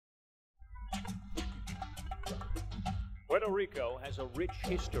Puerto Rico has a rich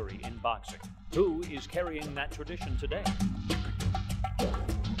history in boxing. Who is carrying that tradition today?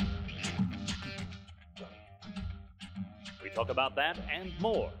 We talk about that and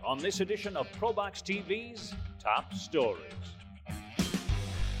more on this edition of ProBox TV's Top Stories.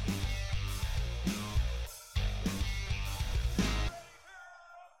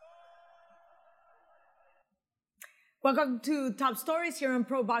 Welcome to Top Stories here on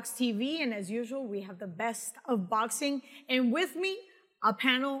ProBox TV, and as usual, we have the best of boxing. And with me, a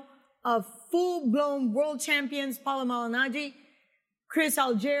panel of full-blown world champions, Paulo Malignaggi, Chris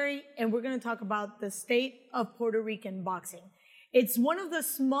Algieri, and we're going to talk about the state of Puerto Rican boxing. It's one of the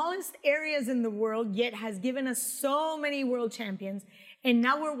smallest areas in the world, yet has given us so many world champions, and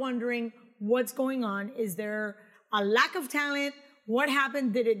now we're wondering what's going on. Is there a lack of talent? What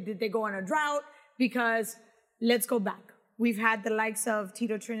happened? Did they go on a drought? Because let's go back. We've had the likes of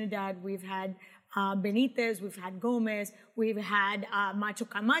Tito Trinidad. We've had Benitez. We've had Gomez. We've had Macho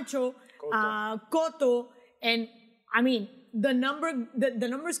Camacho, Cotto. And, I mean, the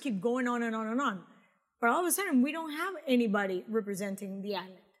numbers keep going on and on and on. But all of a sudden, we don't have anybody representing the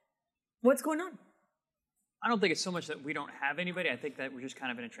island. What's going on? I don't think it's so much that we don't have anybody. I think that we're just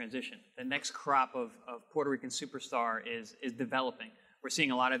kind of in a transition. The next crop of Puerto Rican superstar is developing. We're seeing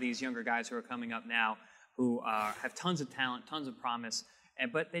a lot of these younger guys who are coming up now who have tons of talent, tons of promise,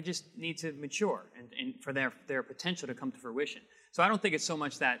 but they just need to mature and for their potential to come to fruition. So I don't think it's so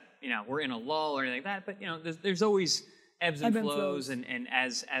much that, we're in a lull or anything like that, but, there's always ebbs and flows. And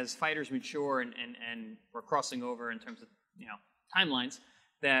as fighters mature and we're crossing over in terms of, timelines,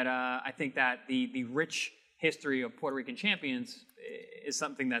 that I think that the rich history of Puerto Rican champions is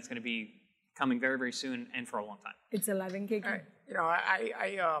something that's going to be coming very, very soon and for a long time. It's alive and kicking.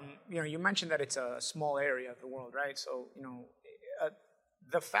 You mentioned that it's a small area of the world, right? So,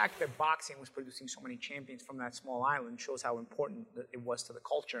 the fact that boxing was producing so many champions from that small island shows how important it was to the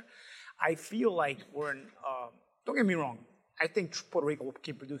culture. I feel like we're in, don't get me wrong, I think Puerto Rico will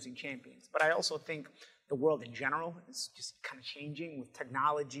keep producing champions, but I also think the world in general is just kind of changing with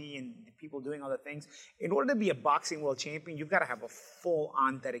technology and people doing other things. In order to be a boxing world champion, you've got to have a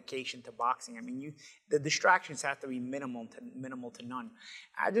full-on dedication to boxing. I mean, the distractions have to be minimal to none.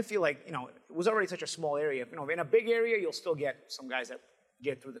 I just feel like, it was already such a small area. In a big area, you'll still get some guys that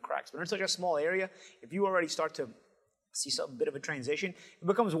get through the cracks. But in such a small area, if you already start to see some bit of a transition, it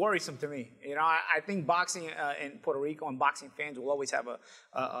becomes worrisome to me. I think boxing in Puerto Rico and boxing fans will always have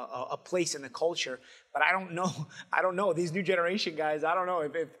a place in the culture, but I don't know. These new generation guys, I don't know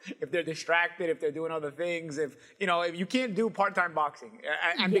if they're distracted, if they're doing other things, if you can't do part-time boxing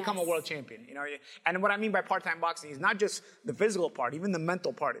and become a world champion, And what I mean by part-time boxing is not just the physical part, even the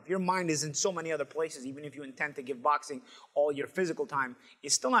mental part. If your mind is in so many other places, even if you intend to give boxing all your physical time, you're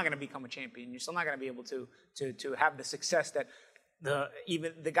still not going to become a champion. You're still not going to be able to have the success that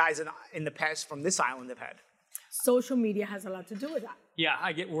even the guys in the past from this island have had. Social media has a lot to do with that. Yeah,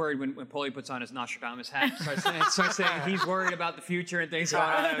 I get worried when Paulie puts on his Nostradamus hat, starts saying he's worried about the future and things.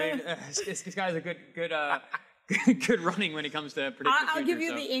 This guy's a good running when it comes to predicting the future. I'll give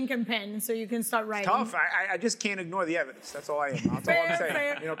you the ink and pen so you can start writing. It's tough. I just can't ignore the evidence. That's all I am. That's all I'm saying.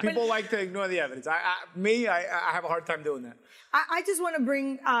 Fair. People like to ignore the evidence. I have a hard time doing that. I just want to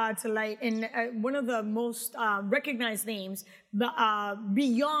bring to light one of the most recognized names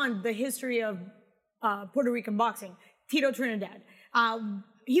beyond the history of Puerto Rican boxing, Tito Trinidad.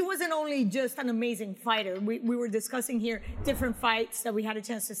 He wasn't only just an amazing fighter. We were discussing here different fights that we had a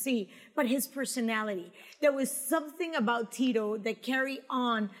chance to see, but his personality. There was something about Tito that carried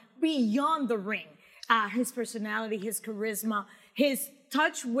on beyond the ring. His personality, his charisma, his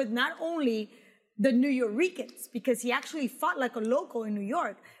touch with not only the New Yorkers, because he actually fought like a local in New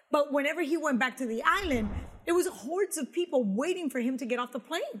York, but whenever he went back to the island, there was hordes of people waiting for him to get off the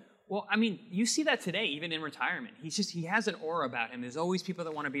plane. Well, I mean, you see that today, even in retirement. He has an aura about him. There's always people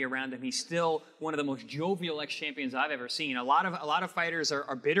that want to be around him. He's still one of the most jovial ex-champions I've ever seen. A lot of fighters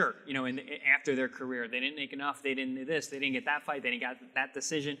are bitter, after their career. They didn't make enough. They didn't do this. They didn't get that fight. They didn't get that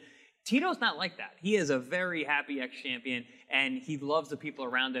decision. Tito's not like that. He is a very happy ex-champion, and he loves the people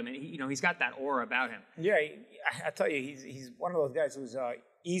around him. And he's got that aura about him. Yeah, I tell you, he's one of those guys who's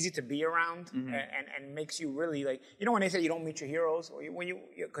easy to be around and makes you really like, when they say you don't meet your heroes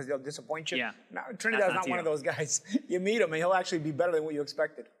because they'll disappoint you. Yeah. No, Trinidad's not one of those guys. You meet him and he'll actually be better than what you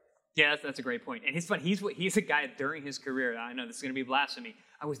expected. Yeah, that's a great point. And it's funny. He's a guy during his career. I know this is going to be blasphemy.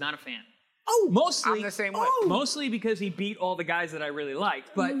 I was not a fan. Oh, mostly I'm the same way. Mostly because he beat all the guys that I really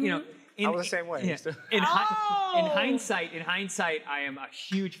liked. But I was the same way. Yeah. In hindsight, I am a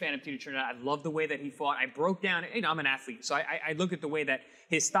huge fan of Tito Trinidad. I love the way that he fought. I broke down. I'm an athlete, so I look at the way that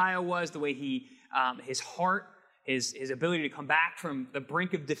his style was, the way he, his heart, his ability to come back from the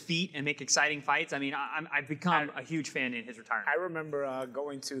brink of defeat and make exciting fights. I mean, I've become a huge fan in his retirement. I remember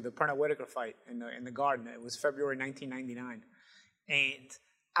going to the Puerto fight in the Garden. It was February 1999, and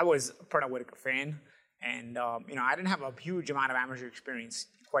I was a Puerto fan. And, I didn't have a huge amount of amateur experience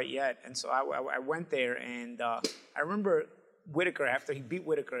quite yet. And so I went there, and I remember Whitaker, after he beat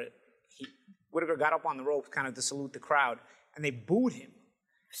Whitaker, Whitaker got up on the ropes kind of to salute the crowd, and they booed him.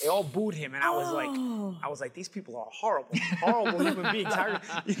 They all booed him, and I was like, these people are horrible human beings.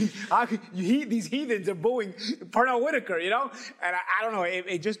 These heathens are booing Pernell Whitaker, And I don't know,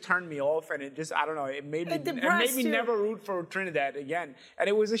 it just turned me off, and it just, I don't know, it made me never root for Trinidad again. And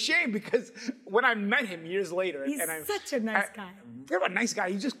it was a shame because when I met him years later, he's such a nice guy. He's a nice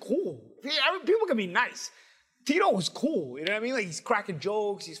guy. He's just cool. People can be nice. Tito was cool, you know what I mean? Like, he's cracking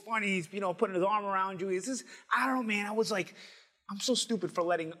jokes, he's funny, he's, putting his arm around you. It's just, I don't know, man. I was like, I'm so stupid for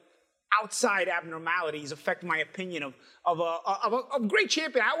letting outside abnormalities affect my opinion of a great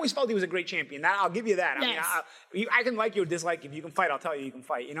champion. I always felt he was a great champion. I'll give you that. Yes. I mean, I can like you or dislike you. If you can fight, I'll tell you can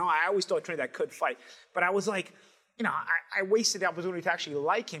fight. I always thought Trinidad could fight. But I was like, I wasted the opportunity to actually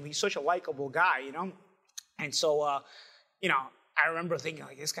like him. He's such a likable guy, And so, I remember thinking,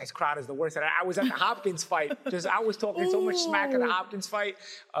 like, this guy's crowd is the worst. And I was at the Hopkins fight. I was talking so much smack at the Hopkins fight.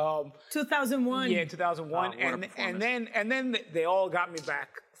 2001. Yeah, 2001. And then they all got me back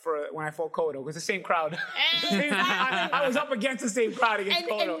for when I fought Cotto. It was the same crowd. I was up against the same crowd against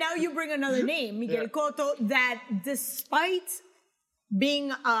Cotto. And now you bring another name, Miguel Cotto, that despite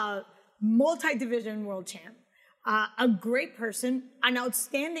being a multi-division world champ, a great person, an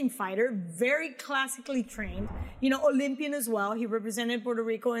outstanding fighter, very classically trained, Olympian as well. He represented Puerto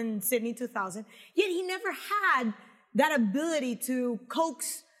Rico in Sydney 2000. Yet he never had that ability to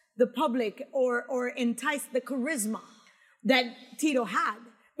coax the public or entice the charisma that Tito had.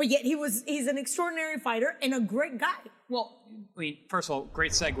 But yet he's an extraordinary fighter and a great guy. Well, I mean, first of all,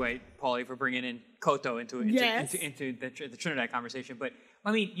 great segue, Paulie, for bringing in Cotto into the Trinidad conversation. But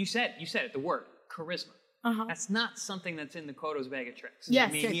I mean, you said it, the word charisma. Uh-huh. That's not something that's in the Cotto's bag of tricks. Yes.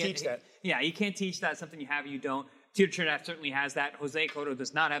 I mean, you can't teach that. Yeah, you can't teach that. Something you have, you don't. Tito Trinidad certainly has that. Jose Cotto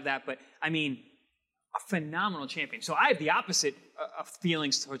does not have that. But, I mean, a phenomenal champion. So I have the opposite of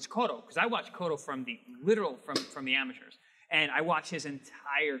feelings towards Cotto, because I watched Cotto from the amateurs. And I watched his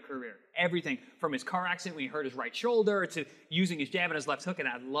entire career. Everything from his car accident when he hurt his right shoulder to using his jab and his left hook. And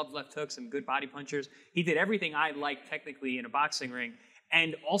I love left hooks and good body punchers. He did everything I like technically in a boxing ring.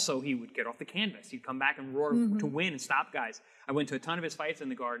 And also, he would get off the canvas. He'd come back and roar to win and stop guys. I went to a ton of his fights in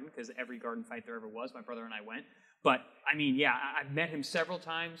the Garden, because every Garden fight there ever was, my brother and I went. But, I mean, yeah, I've met him several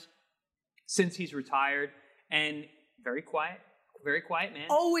times since he's retired. And very quiet man.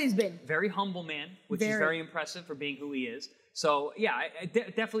 Always been. Very humble man, which is very impressive for being who he is. So, yeah,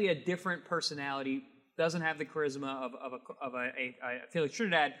 definitely a different personality. Doesn't have the charisma of a Felix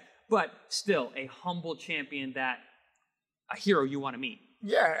Trinidad, but still a humble champion that a hero you want to meet.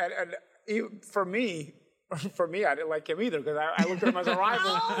 Yeah, and for me, I didn't like him either, because I looked at him as a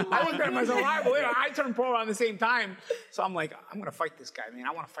rival. I turned pro around the same time, so I'm like, I'm gonna fight this guy, man.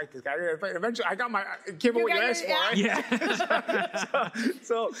 I want to fight this guy. Eventually, I got give him what you asked for, right? Yeah.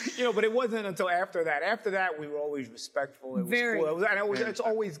 so but it wasn't until after that. After that, we were always respectful. It was cool. It's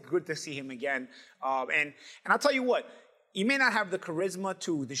always good to see him again. And I'll tell you what. He may not have the charisma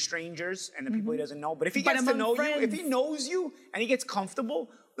to the strangers and the people he doesn't know, but if he gets to know you, if he knows you and he gets comfortable,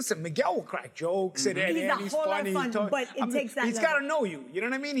 listen, Miguel will crack jokes and he's funny. But it takes that. He's got to know you. You know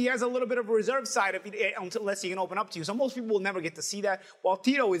what I mean? He has a little bit of a reserved side unless he can open up to you. So most people will never get to see that. While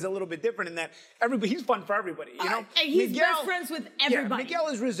Tito is a little bit different in that he's fun for everybody. And he's best friends with everybody. Yeah, Miguel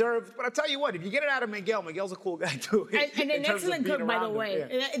is reserved, but I'll tell you what, if you get it out of Miguel's a cool guy too. And an excellent cook, by the way.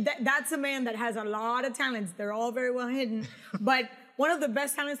 Yeah. That's a man that has a lot of talents. They're all very well hidden, but one of the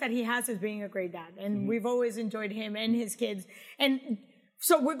best talents that he has is being a great dad. And we've always enjoyed him and his kids. And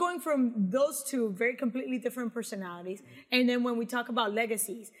so we're going from those two very completely different personalities. And then when we talk about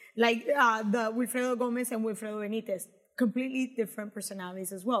legacies, like the Wilfredo Gomez and Wilfredo Benitez, completely different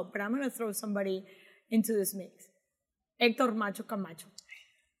personalities as well. But I'm going to throw somebody into this mix. Hector Macho Camacho.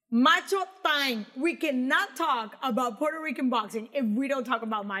 Macho time. We cannot talk about Puerto Rican boxing if we don't talk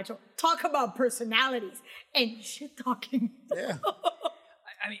about Macho. Talk about personalities and shit talking. Yeah.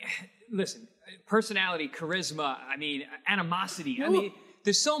 I mean, listen, personality, charisma, I mean, animosity. I mean,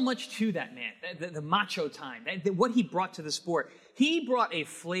 there's so much to that man, the macho time, what he brought to the sport. He brought a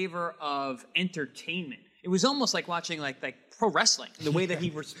flavor of entertainment It was almost like watching like pro wrestling. The way that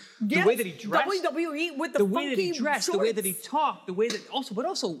he was, the way that he dressed, WWE with the way that he dressed, shorts. the way that he talked, the way that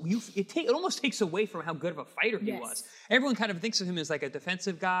it almost takes away from how good of a fighter he was. Everyone kind of thinks of him as like a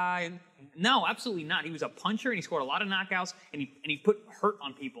defensive guy, and no, absolutely not. He was a puncher, and he scored a lot of knockouts, and he put hurt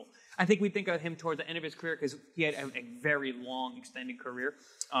on people. I think we think of him towards the end of his career because he had a very long, extended career,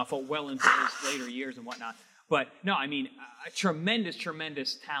 fought well into his later years and whatnot. But no, I mean, a tremendous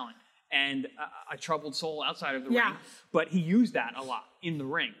talent. And a troubled soul outside of the ring. But he used that a lot in the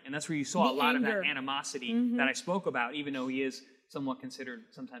ring. And that's where you saw a lot of that animosity that I spoke about, even though he is somewhat considered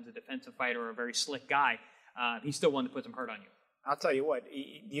sometimes a defensive fighter or a very slick guy. He's still one that puts some hurt on you. I'll tell you what,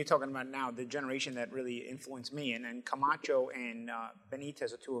 you're talking about now the generation that really influenced me, and Camacho and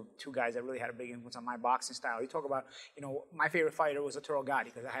Benitez are two guys that really had a big influence on my boxing style. You talk about, my favorite fighter was Arturo Gatti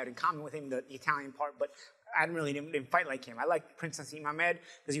because I had in common with him the Italian part, but I didn't fight like him. I liked Prince Nassim Ahmed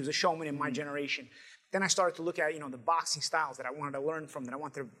because he was a showman in my generation. Then I started to look at, the boxing styles that I wanted to learn from, that I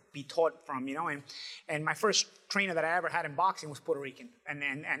wanted to be taught from, and my first trainer that I ever had in boxing was Puerto Rican. And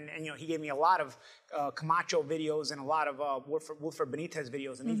he gave me a lot of Camacho videos and a lot of Wilfred Benitez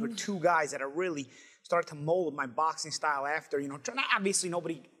videos. And these were two guys that I really started to mold my boxing style after, obviously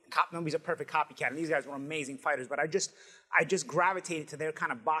nobody's a perfect copycat, and these guys were amazing fighters, but I just gravitated to their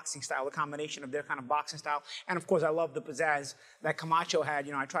kind of boxing style, the combination of their kind of boxing style. And of course, I love the pizzazz that Camacho had.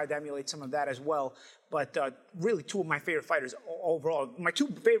 I tried to emulate some of that as well. But really, two of my favorite fighters overall, my two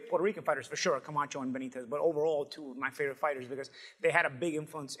favorite Puerto Rican fighters for sure, Camacho and Benitez, but overall, two of my favorite fighters because they had a big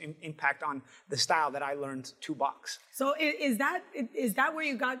impact on the style that I learned to box. So is that where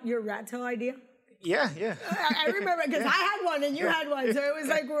you got your rat tail idea? Yeah. I remember because I had one and you had one, so it was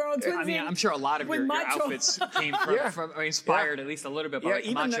like we're all twins. I mean, I'm sure a lot of your outfits came from inspired at least a little bit by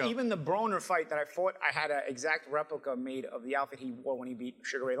Camacho. Even the Broner fight that I fought, I had an exact replica made of the outfit he wore when he beat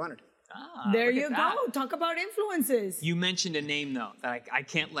Sugar Ray Leonard. There you go. Talk about influences. You mentioned a name though that I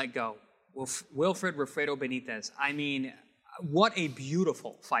can't let go. Wilfred Wilfredo Benitez. I mean, what a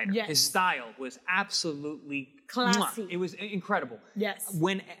beautiful fighter. Yes. His style was absolutely classy. It was incredible. Yes.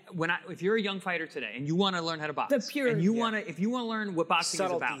 If you're a young fighter today and you want to learn how to box, the purity, and if you want to learn what boxing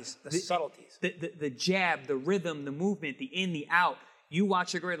is about, the subtleties, the jab, the rhythm, the movement, the in, the out. You watch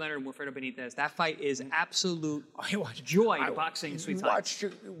Sugar Ray Leonard and Wilfredo Benitez. That fight is absolute joy to boxing sweet time. I watched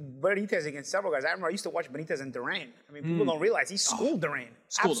Benitez against several guys. I remember I used to watch Benitez and Duran. I mean, people don't realize he schooled Duran.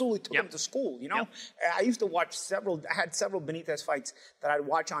 Absolutely took him to school, I used to watch I had several Benitez fights that I'd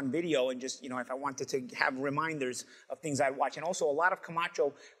watch on video and just, if I wanted to have reminders of things I'd watch. And also a lot of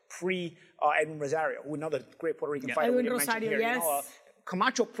Camacho pre-Edwin Rosario, another great Puerto Rican fighter. Edwin Rosario, yes.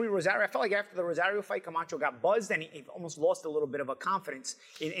 Camacho pre-Rosario, I felt like after the Rosario fight, Camacho got buzzed and he almost lost a little bit of a confidence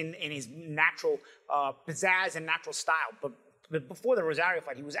in his natural pizzazz and natural style. But before the Rosario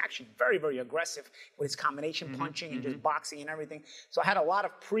fight, he was actually very, very aggressive with his combination punching and just boxing and everything. So I had a lot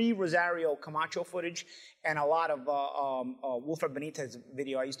of pre-Rosario Camacho footage and a lot of Wilfred Benitez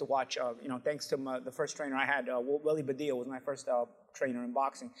video I used to watch, thanks to the first trainer I had, Willie Badillo was my first trainer in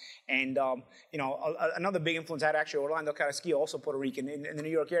boxing. And, another big influence I had actually Orlando Carrasquillo, also Puerto Rican in the New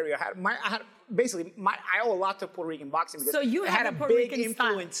York area. I owe a lot to Puerto Rican boxing because it had a big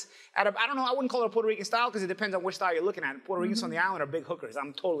influence. I don't know, I wouldn't call it a Puerto Rican style because it depends on which style you're looking at. Puerto Ricans on the island are big hookers.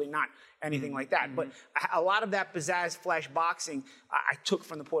 I'm totally not anything like that. But a lot of that pizzazz flash boxing I took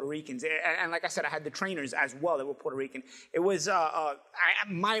from the Puerto Ricans. And like I said, I had the trainers as well that were Puerto Rican. It was, I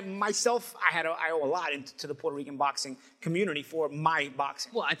owe a lot to the Puerto Rican boxing community for my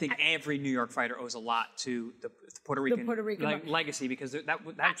boxing. Well, I think every New York fighter owes a lot to the Puerto Rican, legacy because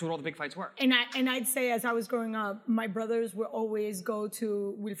that's what all the big fights were. And I'd say as I was growing up, my brothers would always go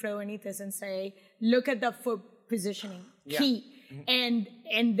to Wilfredo Benitez and say, look at the foot positioning, key. And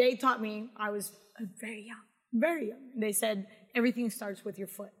they taught me, I was very young. They said, everything starts with your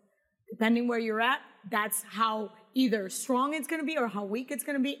foot. Depending where you're at, that's how either strong it's going to be or how weak it's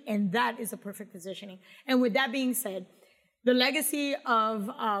going to be, and that is a perfect positioning. And with that being said, the legacy of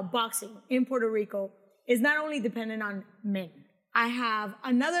boxing in Puerto Rico is not only dependent on men. I have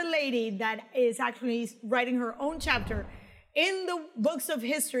another lady that is actually writing her own chapter in the books of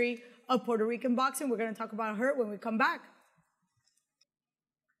history of Puerto Rican boxing. We're going to talk about her when we come back.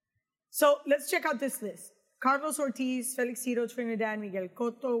 So let's check out this list. Carlos Ortiz, Felix Tito Trinidad, Miguel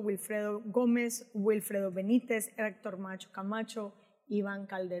Cotto, Wilfredo Gomez, Wilfredo Benitez, Héctor Macho Camacho, Ivan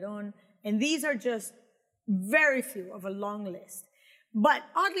Calderon. And these are just very few of a long list. But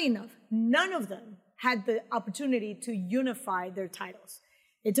oddly enough, none of them had the opportunity to unify their titles.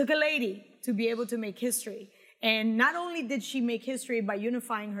 It took a lady to be able to make history. And not only did she make history by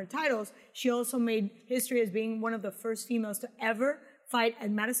unifying her titles, she also made history as being one of the first females to ever fight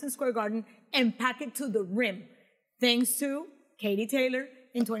at Madison Square Garden and pack it to the rim, thanks to Katie Taylor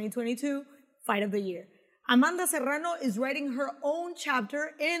in 2022, Fight of the Year. Amanda Serrano is writing her own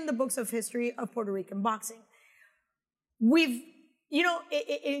chapter in the books of history of Puerto Rican boxing.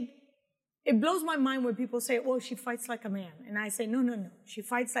 It blows my mind when people say, well, she fights like a man. And I say, no. She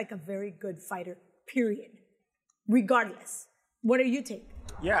fights like a very good fighter, period. Regardless. What do you take?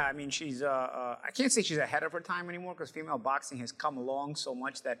 Yeah, I mean, she's, I can't say she's ahead of her time anymore because female boxing has come along so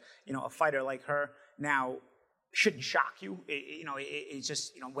much that, a fighter like her now shouldn't shock you. It's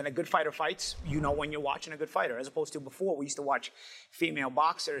just, when a good fighter fights, when you're watching a good fighter, as opposed to before we used to watch female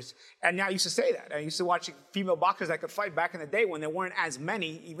boxers. And now I used to say that. I used to watch female boxers that could fight back in the day when there weren't as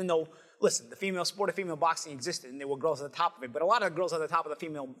many, even though, listen, the sport of female boxing existed and there were girls at the top of it, but a lot of the girls at the top of the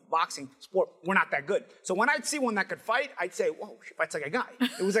female boxing sport were not that good. So when I'd see one that could fight, I'd say, whoa, she fights like a guy.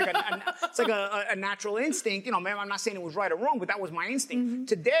 It was like a natural instinct. Man, I'm not saying it was right or wrong, but that was my instinct. Mm-hmm.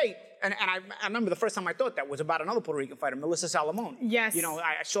 Today, and I remember the first time I thought that was about another Puerto Rican fighter, Melissa Salomon. Yes.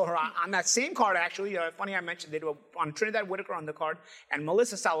 I saw her on that same card, actually. Funny I mentioned it, on Trinidad Whitaker undercard, and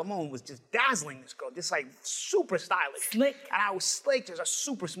Melissa Salomon was just dazzling this girl, just like super stylish. Slick. And I was slick, just a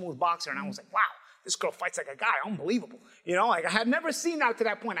super smooth boxer, and I was like, wow, this girl fights like a guy, unbelievable. I had never seen that to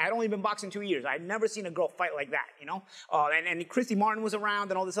that point. I had only been boxing 2 years. I had never seen a girl fight like that, and Christy Martin was around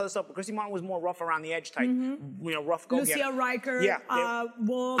and all this other stuff, but Christy Martin was more rough around the edge type, rough go-getter. Lucia Riker,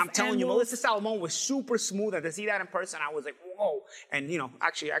 Wolf. I'm telling you, Melissa Salomon was super smooth, and to see that in person, I was like, whoa. And,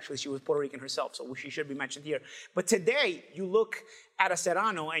 actually, she was Puerto Rican herself, so she should be mentioned here. But today, you look at a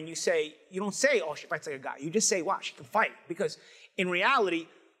Serrano and you don't say, oh, she fights like a guy. You just say, wow, she can fight. Because in reality,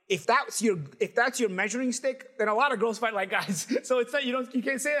 if that's your measuring stick, then a lot of girls fight like guys. So it's not, you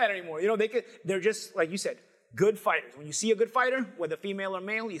can't say that anymore. They're just, like you said, good fighters. When you see a good fighter, whether female or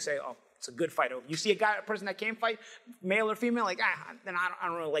male, you say, oh, it's a good fighter. If you see a person that can't fight, male or female, then I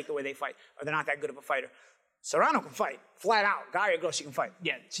don't really like the way they fight, or they're not that good of a fighter. Serrano can fight, flat out. Guy or girl, she can fight.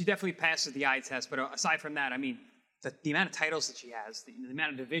 Yeah, she definitely passes the eye test. But aside from that, I mean, the amount of titles that she has, the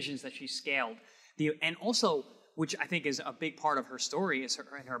amount of divisions that she's scaled, and also, which I think is a big part of her story, is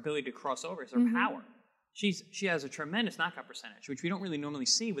her ability to cross over, is her power. She has a tremendous knockout percentage, which we don't really normally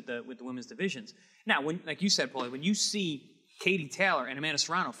see with the women's divisions. Now, like you said, Paulie, when you see Katie Taylor and Amanda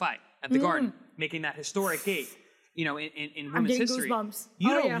Serrano fight at the Garden, making that historic gate, in women's history, goosebumps. You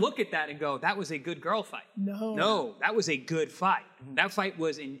don't look at that and go, that was a good girl fight. No, that was a good fight. That fight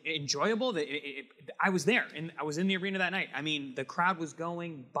was enjoyable. I was there, and I was in the arena that night. I mean, the crowd was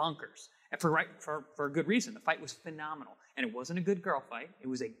going bonkers. And for a good reason. The fight was phenomenal. And it wasn't a good girl fight. It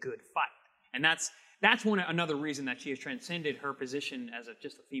was a good fight. And that's another reason that she has transcended her position as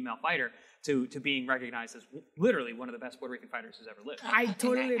just a female fighter to being recognized as literally one of the best Puerto Rican fighters who's ever lived. I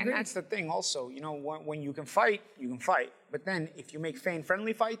totally agree. And that's the thing also. When you can fight, you can fight. But then if you make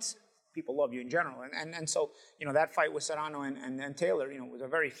fan-friendly fights, people love you in general. And so, that fight with Serrano and Taylor, was a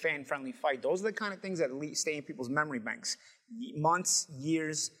very fan-friendly fight. Those are the kind of things that stay in people's memory banks. Months,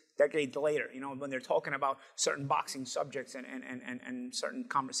 years, decades later, when they're talking about certain boxing subjects and certain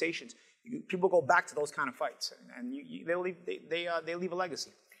conversations, people go back to those kind of fights, and they leave a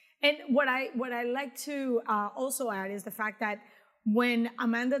legacy. And what I like to also add is the fact that when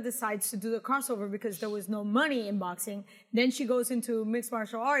Amanda decides to do the crossover because there was no money in boxing, then she goes into mixed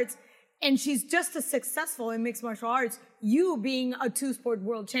martial arts, and she's just as successful in mixed martial arts. You being a two-sport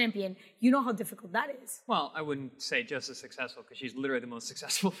world champion, you know how difficult that is. Well, I wouldn't say just as successful, because she's literally the most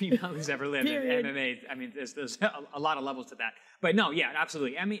successful female who's ever lived in MMA. I mean, there's a lot of levels to that. But no, yeah,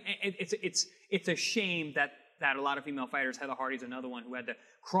 absolutely. I mean, it's a shame that a lot of female fighters, Heather Hardy's another one who had to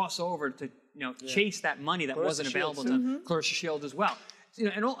cross over to chase that money that wasn't available to Clarissa Shields as well.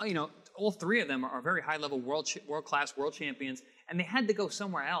 And all three of them are very high-level world-class world champions, and they had to go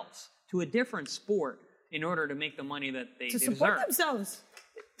somewhere else, to a different sport, in order to make the money that they deserve. To support themselves.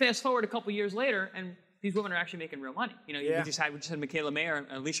 Fast forward a couple years later, and these women are actually making real money. We just had Michaela Mayer and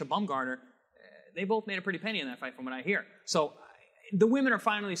Alicia Baumgartner. They both made a pretty penny in that fight, from what I hear. So the women are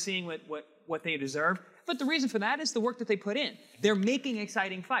finally seeing what they deserve. But the reason for that is the work that they put in. They're making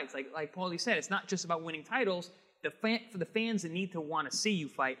exciting fights. Like Paulie said, it's not just about winning titles. For the fans that need to want to see you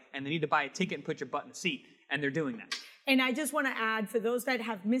fight, and they need to buy a ticket and put your butt in the seat, and they're doing that. And I just want to add, for those that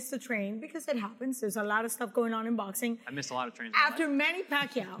have missed the train, because it happens, there's a lot of stuff going on in boxing. I missed a lot of trains. After Manny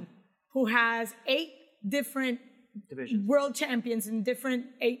Pacquiao, who has 8 different divisions, world champions in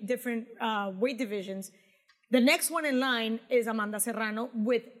 8 different weight divisions, the next one in line is Amanda Serrano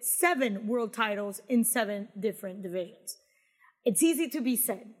with 7 world titles in 7 different divisions. It's easy to be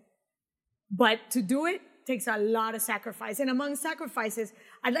said, but to do it takes a lot of sacrifice. And among sacrifices,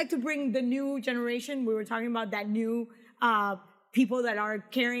 I'd like to bring the new generation. We were talking about that new people that are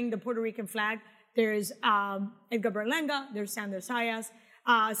carrying the Puerto Rican flag. There's Edgar Berlanga, there's Zayas.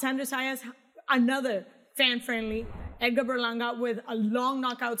 Zayas, another fan-friendly. Edgar Berlanga with a long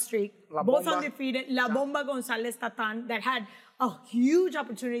knockout streak. Both undefeated. La Bomba González Tatan that had a huge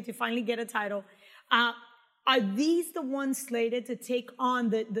opportunity to finally get a title. Are these the ones slated to take on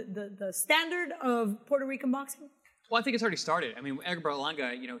the standard of Puerto Rican boxing? Well, I think it's already started. I mean, Edgar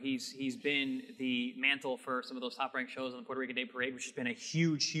Berlanga, he's been the mantle for some of those top-ranked shows on the Puerto Rican Day Parade, which has been a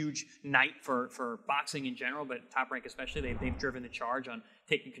huge night for boxing in general, but Top Rank especially. They've driven the charge on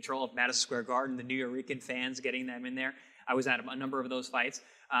taking control of Madison Square Garden, the New York Rican fans, getting them in there. I was at a number of those fights.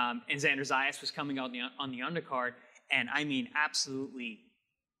 And Xander Zayas was coming out on the undercard, and I mean, absolutely,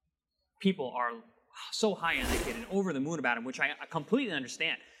 people are so high on that kid and over the moon about him, which I completely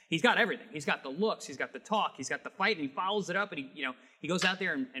understand. He's got everything. He's got the looks, he's got the talk, he's got the fight, and he follows it up, and he goes out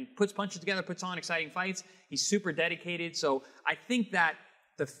there and puts punches together, puts on exciting fights. He's super dedicated. So I think that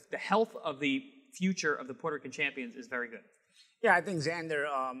the health of the future of the Puerto Rican champions is very good. Yeah, I think Xander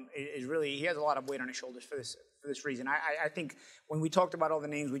is really, he has a lot of weight on his shoulders for this reason. I think when we talked about all the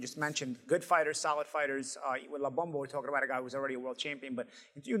names we just mentioned, good fighters, solid fighters, with La Bomba, we're talking about a guy who's already a world champion, but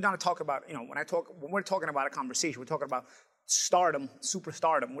you're not talking about, when we're talking about a conversation, we're talking about stardom,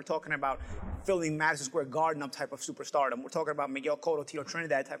 superstardom. We're talking about filling Madison Square Garden up type of superstardom. We're talking about Miguel Cotto, Tito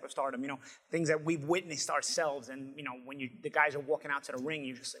Trinidad type of stardom. Things that we've witnessed ourselves. And when the guys are walking out to the ring,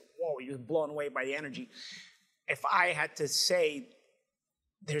 you just say, "Whoa!" You're just blown away by the energy. If I had to say,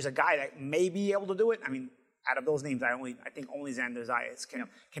 there's a guy that may be able to do it. I mean, out of those names, I think only Xander Zayas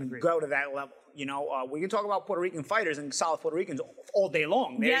can go to that level. We can talk about Puerto Rican fighters and solid Puerto Ricans all day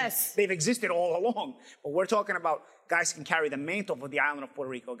long. They've existed all along. But we're talking about guys who can carry the mantle for the island of Puerto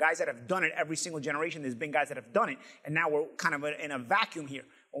Rico, guys that have done it every single generation. There's been guys that have done it, and now we're kind of in a vacuum here.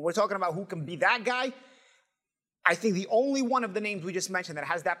 When we're talking about who can be that guy, I think the only one of the names we just mentioned that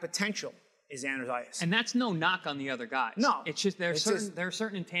has that potential is Xander Zayas. And that's no knock on the other guys. No. It's just there are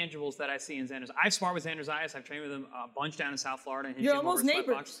certain intangibles that I see in Xander. I've sparred with Xander Zayas. I've trained with him a bunch down in South Florida. You're almost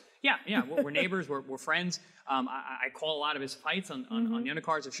neighbors. Yeah. We're neighbors. We're friends. I call a lot of his fights on the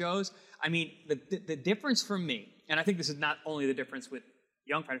undercards of shows. I mean, the difference for me, and I think this is not only the difference with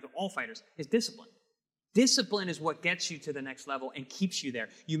young fighters, but all fighters, is discipline. Discipline is what gets you to the next level and keeps you there.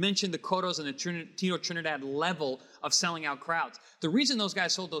 You mentioned the Cottos and the Tito Trinidad level of selling out crowds. The reason those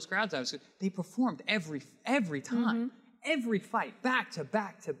guys sold those crowds out is because they performed every time. Every fight, back to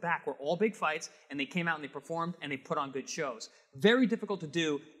back to back, were all big fights, and they came out and they performed and they put on good shows. Very difficult to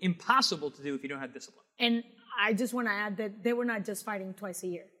do, impossible to do if you don't have discipline. And I just want to add that they were not just fighting twice a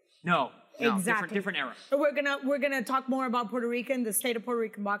year. No, exactly. Different era. We're gonna talk more about Puerto Rican, the state of Puerto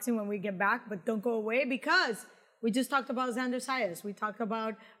Rican boxing when we get back, but don't go away because we just talked about Xander Zayas. We talked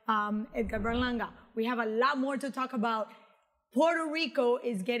about Edgar Berlanga. We have a lot more to talk about. Puerto Rico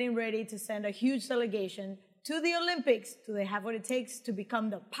is getting ready to send a huge delegation to the Olympics. Do they have what it takes to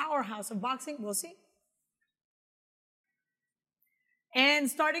become the powerhouse of boxing? We'll see. And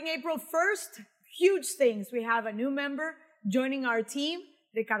starting April 1st, huge things. We have a new member joining our team,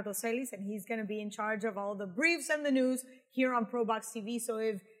 Ricardo Celis, and he's going to be in charge of all the briefs and the news here on ProBox TV. So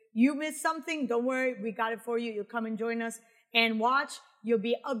if you missed something, don't worry, we got it for you. You'll come and join us and watch. You'll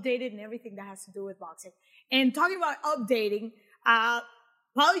be updated in everything that has to do with boxing. And talking about updating,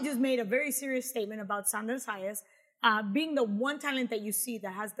 Paulie just made a very serious statement about Xander Zayas being the one talent that you see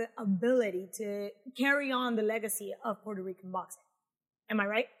that has the ability to carry on the legacy of Puerto Rican boxing. Am I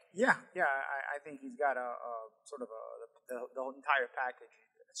right? Yeah. I think he's got a sort of the entire package.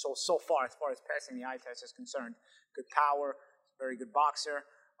 So far as passing the eye test is concerned, good power, very good boxer,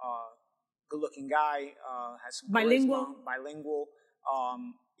 good-looking guy, has some bilingual.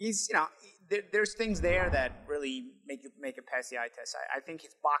 He's there's things there that really make it pass the eye test. I think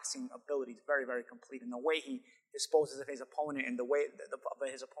his boxing ability is very, very complete, and the way he disposes of his opponent and the way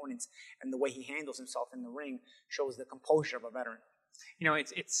of his opponents and the way he handles himself in the ring shows the composure of a veteran.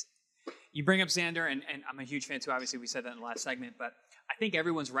 It's you bring up Xander, and I'm a huge fan too. Obviously, we said that in the last segment, but I think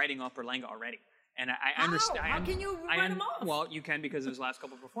everyone's writing off Berlanga already. And I understand. How can you write him off? Well, you can because of his last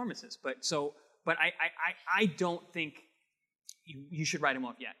couple of performances. But I don't think you should write him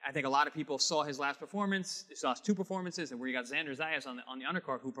off yet. I think a lot of people saw his last performance, saw his two performances, and where you got Xander Zayas on the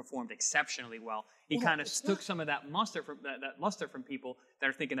undercard, who performed exceptionally well. He kind of took some of that luster from people that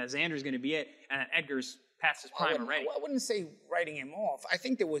are thinking that Xander's going to be it, and that Edgar's past his prime already. I wouldn't say writing him off. I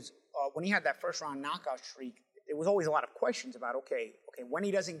think there was when he had that first round knockout streak, there was always a lot of questions about okay, when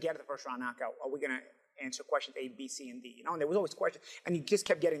he doesn't get the first round knockout, are we going to answer questions A, B, C, and D? And there was always questions, and he just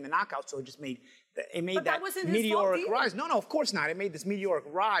kept getting the knockout, so it just made that wasn't meteoric rise. No, of course not. It made this meteoric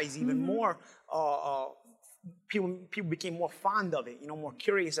rise even more people became more fond of it, more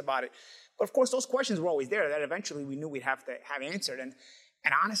curious about it. But of course, those questions were always there that eventually we knew we'd have to have answered. And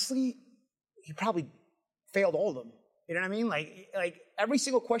honestly, he probably failed all of them. You know what I mean? Like every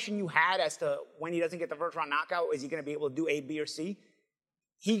single question you had as to when he doesn't get the first round knockout, is he going to be able to do A, B, or C?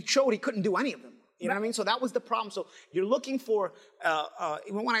 He showed he couldn't do any of them. You know what I mean? So that was the problem. So you're looking for,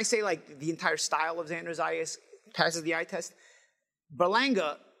 when I say like the entire style of Xander Zayas passes the eye test,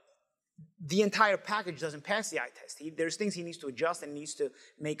 Berlanga, the entire package doesn't pass the eye test. There's things he needs to adjust and needs to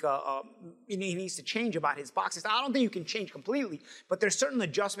make he needs to change about his boxing style. I don't think you can change completely, but there's certain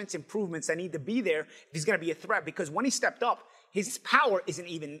adjustments, improvements that need to be there if he's going to be a threat. Because when he stepped up, his power isn't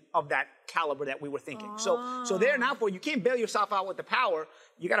even of that caliber that we were thinking. So there now you can't bail yourself out with the power.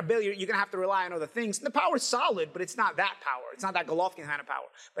 You got to you're going to have to rely on other things. The power is solid, but it's not that power. It's not that Golovkin kind of power.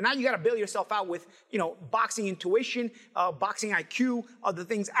 But now you got to bail yourself out with, boxing intuition, boxing IQ, other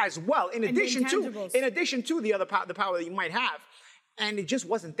things as well. In addition to the power that you might have. And it just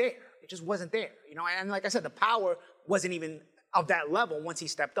wasn't there. It just wasn't there. And like I said, the power wasn't even of that level once he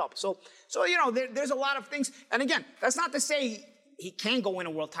stepped up. So there's a lot of things. And again, that's not to say he can go win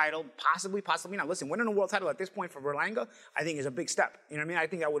a world title, possibly not. Listen, winning a world title at this point for Berlanga, I think is a big step. You know what I mean? I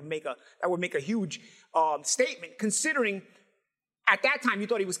think that would make a huge statement, considering at that time you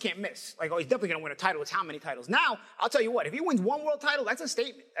thought he was can't miss. Like, he's definitely going to win a title. It's how many titles? Now, I'll tell you what, if he wins one world title, that's a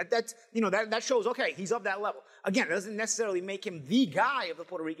statement. That shows, okay, he's of that level. Again, it doesn't necessarily make him the guy of the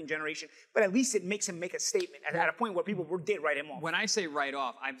Puerto Rican generation, but at least it makes him make a statement at a point where people did write him off. When I say write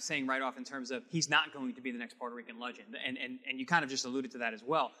off, I'm saying write off in terms of he's not going to be the next Puerto Rican legend. And you kind of just alluded to that as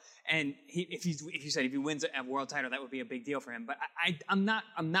well. And if he wins a world title, that would be a big deal for him. But I'm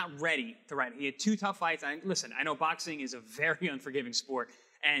not ready to write. He had 2 tough fights. Listen, I know boxing is a very unforgiving sport.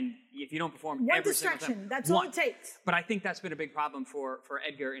 And if you don't perform every single time, that's all it takes. But I think that's been a big problem for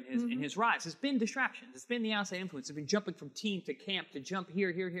Edgar in his rise. It's been distractions. It's been the outside influence. It's been jumping from team to camp to jump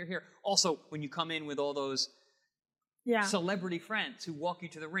here. Also, when you come in with all those celebrity friends who walk you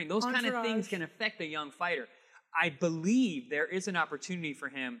to the ring, those kind of things can affect a young fighter. I believe there is an opportunity for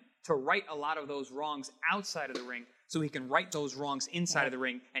him to right a lot of those wrongs outside of the ring, so he can right those wrongs inside of the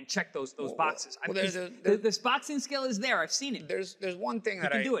ring and check those boxes. This boxing skill is there. I've seen it. There's one thing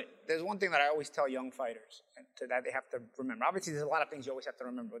that There's one thing that I always tell young fighters that they have to remember. Obviously, there's a lot of things you always have to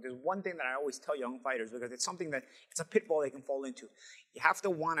remember, but there's one thing that I always tell young fighters, because it's something it's a pitfall they can fall into. You have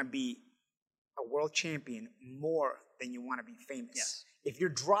to want to be a world champion more than you want to be famous. Yes. If your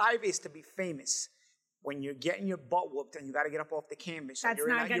drive is to be famous, when you're getting your butt whooped and you got to get up off the canvas, you're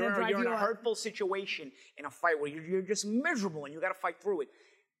in a hurtful situation in a fight where you're just miserable and you got to fight through it.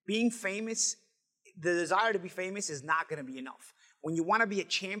 Being famous, the desire to be famous is not going to be enough. When you want to be a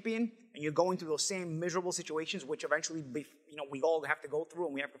champion and you're going through those same miserable situations, which eventually we all have to go through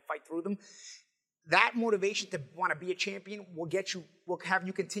and we have to fight through them, that motivation to want to be a champion will have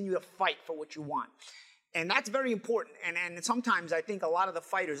you continue to fight for what you want. And that's very important. And sometimes I think a lot of the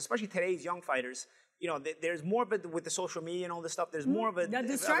fighters, especially today's young fighters, there's more of it with the social media and all this stuff. There's more of a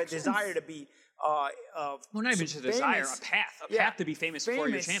desire to be not even just a desire, a path to be famous before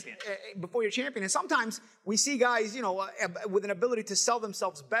you're champion. Before you're champion. And sometimes we see guys, with an ability to sell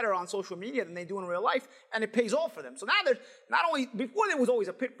themselves better on social media than they do in real life, and it pays off for them. So now there's not only, before there was always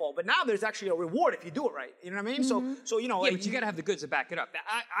a pitfall, but now there's actually a reward if you do it right. You know what I mean? Mm-hmm. So but you got to have the goods to back it up.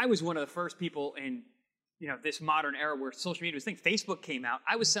 I was one of the first people in this modern era where social media was thing. Facebook came out.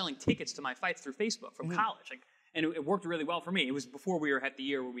 I was selling tickets to my fights through Facebook from college. And it worked really well for me. It was before we were at the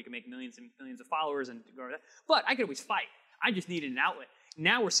year where we could make millions and millions of followers and go to that. But I could always fight. I just needed an outlet.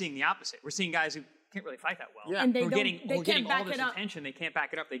 Now we're seeing the opposite. We're seeing guys who can't really fight that well. Yeah. And We're getting all this attention. They can't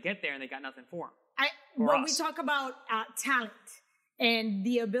back it up. They get there and they got nothing for them. When we talk about talent and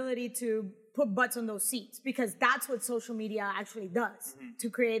the ability to put butts on those seats, because that's what social media actually does to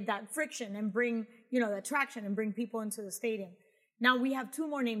create that friction and bring, the attraction and bring people into the stadium. Now, we have 2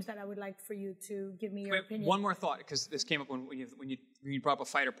 more names that I would like for you to give me your opinion. One more thought, because this came up when you brought up a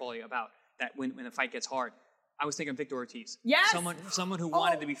fighter, Paulie, about that when the fight gets hard. I was thinking Victor Ortiz. Yes. Someone who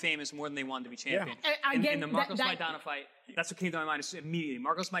wanted to be famous more than they wanted to be champion. Yeah. In the Marcos Maidana fight, that's what came to my mind immediately.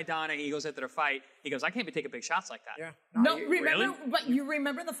 Marcos Maidana, he goes after the fight. He goes, I can't be taking big shots like that. Yeah. But you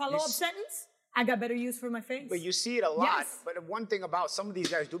remember the follow-up sentence? I got better use for my face. But you see it a lot. Yes. But one thing about some of these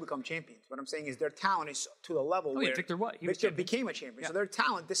guys do become champions. What I'm saying is their talent is to the level where Victor what? Victor became a champion. Yeah. So their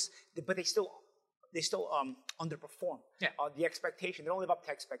talent, but they still underperform. Yeah. The expectation, they don't live up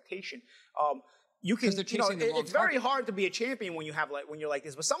to expectation. You can, they're chasing the wrong it's very hard to be a champion when you're like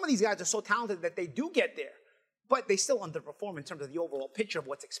this. But some of these guys are so talented that they do get there. but they still underperform in terms of the overall picture of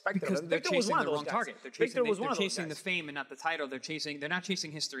what's expected because of them. they're Victor was chasing one the of wrong those guys. target. They're chasing the fame and not the title. They're not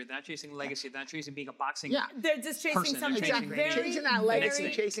chasing history. They're not chasing legacy. They're not chasing being a boxing. Yeah. They're just chasing person. something Exactly. very, chasing that legacy,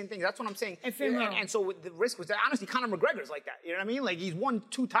 very chasing things. That's what I'm saying. ephemeral. And so the risk was that, honestly, Conor McGregor's like that. You know what I mean? Like, he's won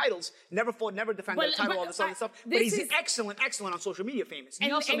 2 titles, never fought, never defended a title, all this other stuff. But he's excellent on social media famous.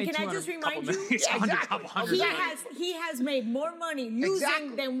 And can I just remind you? He has made more money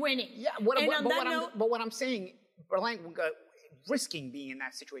losing than winning. Yeah, but what I'm saying, Berlanga risking being in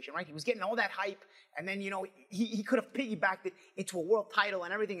that situation, right? He was getting all that hype, and then, he could have piggybacked it into a world title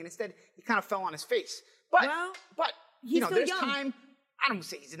and everything, and instead he kind of fell on his face. But there's young. time. I don't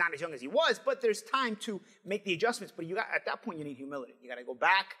say he's not as young as he was, but there's time to make the adjustments. But at that point, you need humility. You got to go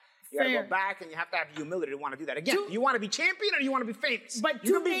back. You got to go back, and you have to have humility to want to do that. Again, do you want to be champion or do you want to be famous? But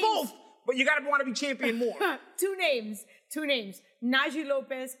you can be both, but you got to want to be champion more. Two names. Naji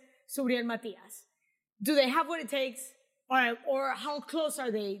Lopez, Subriel Matias. Do they have what it takes, or how close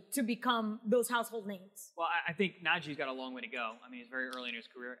are they to become those household names? Well, I think Naji's got a long way to go. I mean, he's very early in his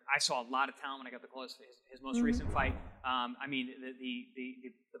career. I saw a lot of talent when I got to close his most recent fight. I mean,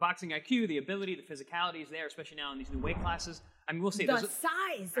 the boxing IQ, the ability, the physicality is there, especially now in these new weight classes. I mean, we'll see. The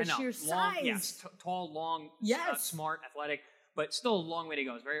sheer size. Yes, tall, long, smart, athletic, but still a long way to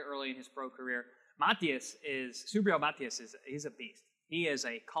go. It's very early in his pro career. Subriel Matias he's a beast. He is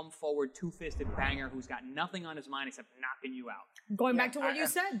a come-forward, two-fisted banger who's got nothing on his mind except knocking you out. Going back to what you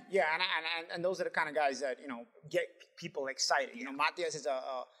said. Yeah, and those are the kind of guys that, get people excited. Matias is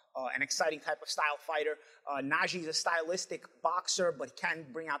an exciting type of style fighter. Naji's a stylistic boxer, but he can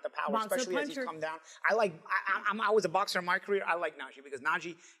bring out the power, especially as he's come down. I was a boxer in my career. I like Naji because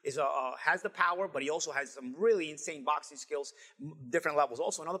Naji has the power, but he also has some really insane boxing skills, different levels.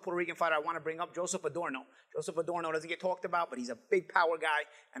 Also, another Puerto Rican fighter I want to bring up, Joseph Adorno. Joseph Adorno doesn't get talked about, but he's a big power guy,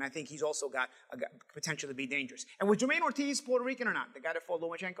 and I think he's also got potential to be dangerous. And was Jermaine Ortiz Puerto Rican or not? The guy that fought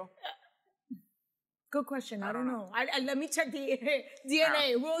Lomachenko? Good question. I don't know. Let me check the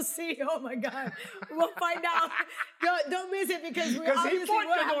DNA. We'll see. Oh my God, we'll find out. Don't miss it because we obviously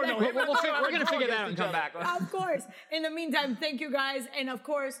we're going to figure that out and come back. Of course. In the meantime, thank you guys, and of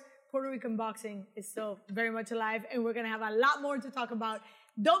course, Puerto Rican boxing is still very much alive, and we're going to have a lot more to talk about.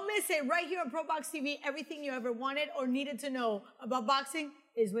 Don't miss it right here on ProBox TV. Everything you ever wanted or needed to know about boxing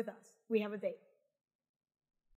is with us. We have a date.